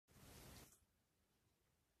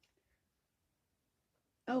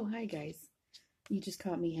Oh, hi guys. You just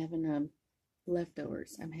caught me having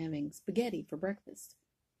leftovers. I'm having spaghetti for breakfast.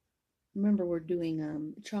 Remember, we're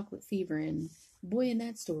doing chocolate fever, and boy, in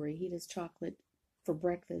that story, he does chocolate for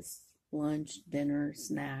breakfast, lunch, dinner,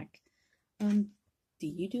 snack. Um, do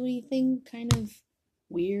you do anything kind of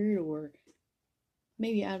weird or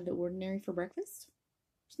maybe out of the ordinary for breakfast?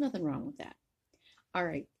 There's nothing wrong with that. All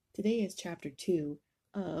right, today is chapter 2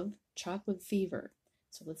 of Chocolate Fever.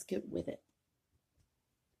 So let's get with it.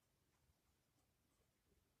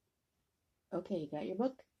 Okay, you got your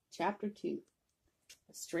book? Chapter 2.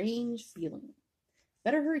 A strange feeling.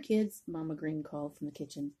 Better hurry, kids, Mama Green called from the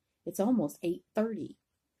kitchen. It's almost 8:30.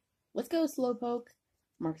 Let's go, Slowpoke,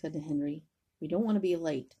 Mark said to Henry. We don't want to be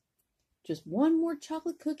late. Just one more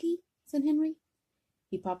chocolate cookie, said Henry.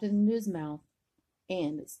 He popped it into his mouth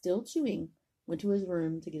and, still chewing, went to his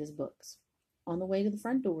room to get his books. On the way to the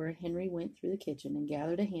front door, Henry went through the kitchen and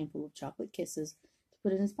gathered a handful of chocolate kisses to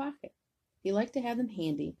put in his pocket. He liked to have them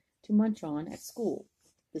handy to munch on at school.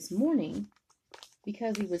 This morning,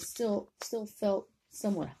 because he was still felt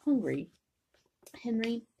somewhat hungry,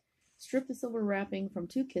 Henry stripped the silver wrapping from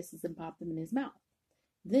 2 kisses and popped them in his mouth.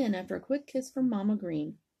 Then, after a quick kiss from Mama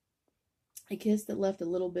Green, a kiss that left a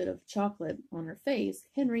little bit of chocolate on her face,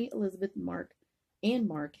 Henry, Elizabeth, Mark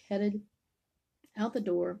headed out the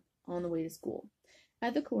door on the way to school.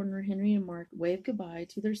 At the corner, Henry and Mark waved goodbye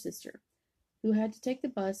to their sister, who had to take the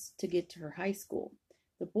bus to get to her high school.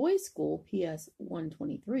 The boys' school, PS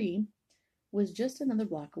 123, was just another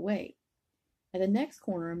block away. At the next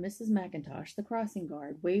corner, Mrs. McIntosh, the crossing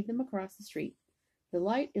guard, waved them across the street. The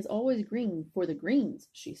light is always green for the greens,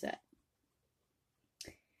 she said.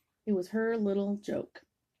 It was her little joke,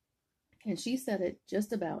 and she said it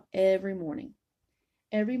just about every morning.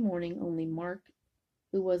 Every morning, only Mark,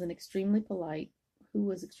 who was extremely polite,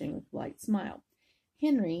 smiled.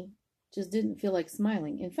 Henry just didn't feel like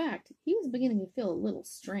smiling. In fact, he was beginning to feel a little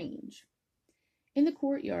strange. In the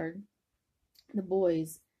courtyard, the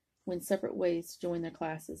boys went separate ways to join their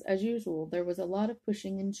classes. As usual, there was a lot of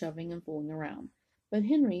pushing and shoving and fooling around. But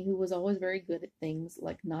Henry, who was always very good at things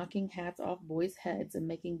like knocking hats off boys' heads and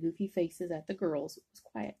making goofy faces at the girls, was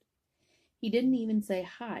quiet. He didn't even say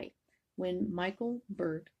hi when Michael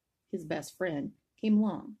Burke, his best friend, came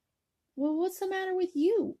along. Well, what's the matter with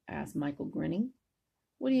you? Asked Michael, grinning.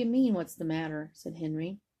 What do you mean, what's the matter? Said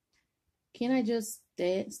Henry. Can't I just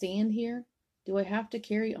stand here? Do I have to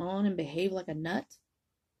carry on and behave like a nut?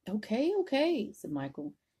 Okay, said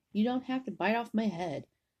Michael. You don't have to bite off my head.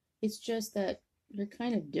 It's just that you're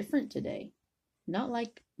kind of different today. Not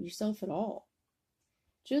like yourself at all.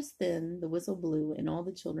 Just then the whistle blew and all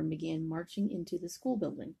the children began marching into the school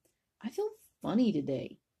building. I feel funny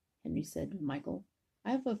today, Henry said to Michael.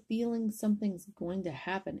 I have a feeling something's going to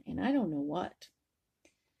happen, and I don't know what.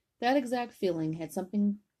 That exact feeling that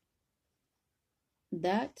something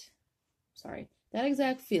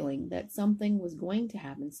was going to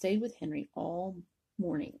happen stayed with Henry all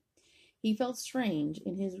morning. He felt strange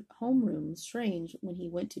in his homeroom, strange when he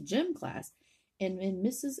went to gym class, and in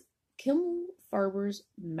Mrs. Kimmelfarber's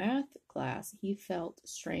math class, he felt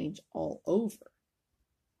strange all over.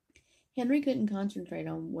 Henry couldn't concentrate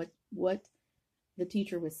on what the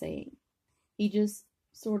teacher was saying. He just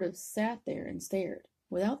sort of sat there and stared.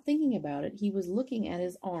 Without thinking about it, he was looking at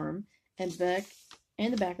his arm and the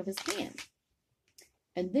back of his hand.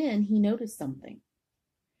 And then he noticed something.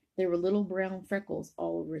 There were little brown freckles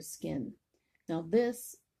all over his skin. Now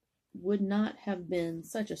this would not have been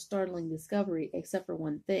such a startling discovery except for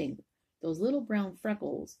one thing. Those little brown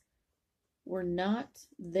freckles were not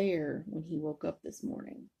there when he woke up this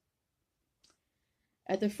morning.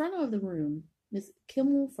 At the front of the room, Miss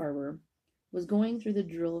Kimmelfarber was going through the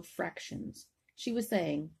drill of fractions. She was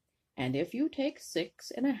saying, and if you take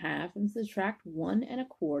 6 1/2 and subtract 1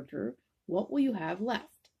 1/4, what will you have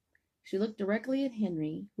left? She looked directly at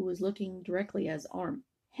Henry, who was looking directly at his arm.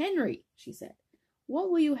 Henry, she said, what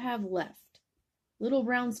will you have left? Little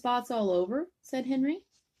brown spots all over, said Henry.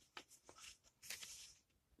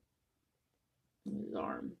 His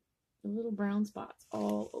arm. The little brown spots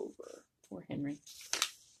all over for Henry.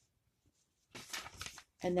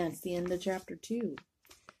 And that's the end of chapter 2.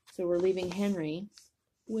 So we're leaving Henry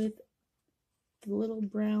with the little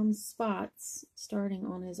brown spots starting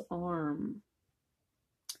on his arm.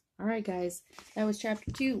 All right, guys, that was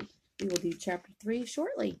chapter 2. We will do chapter 3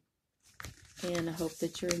 shortly. And I hope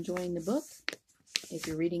that you're enjoying the book. If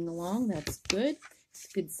you're reading along, that's good. It's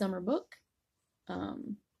a good summer book.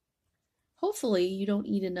 Hopefully you don't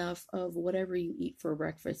eat enough of whatever you eat for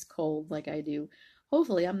breakfast cold like I do.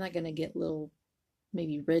 Hopefully I'm not going to get little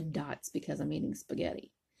maybe red dots because I'm eating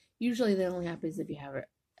spaghetti. Usually that only happens if you have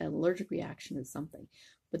an allergic reaction to something.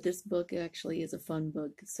 But this book actually is a fun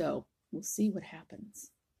book, so we'll see what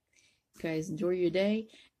happens. You guys enjoy your day,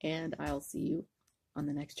 and I'll see you on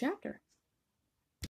the next chapter.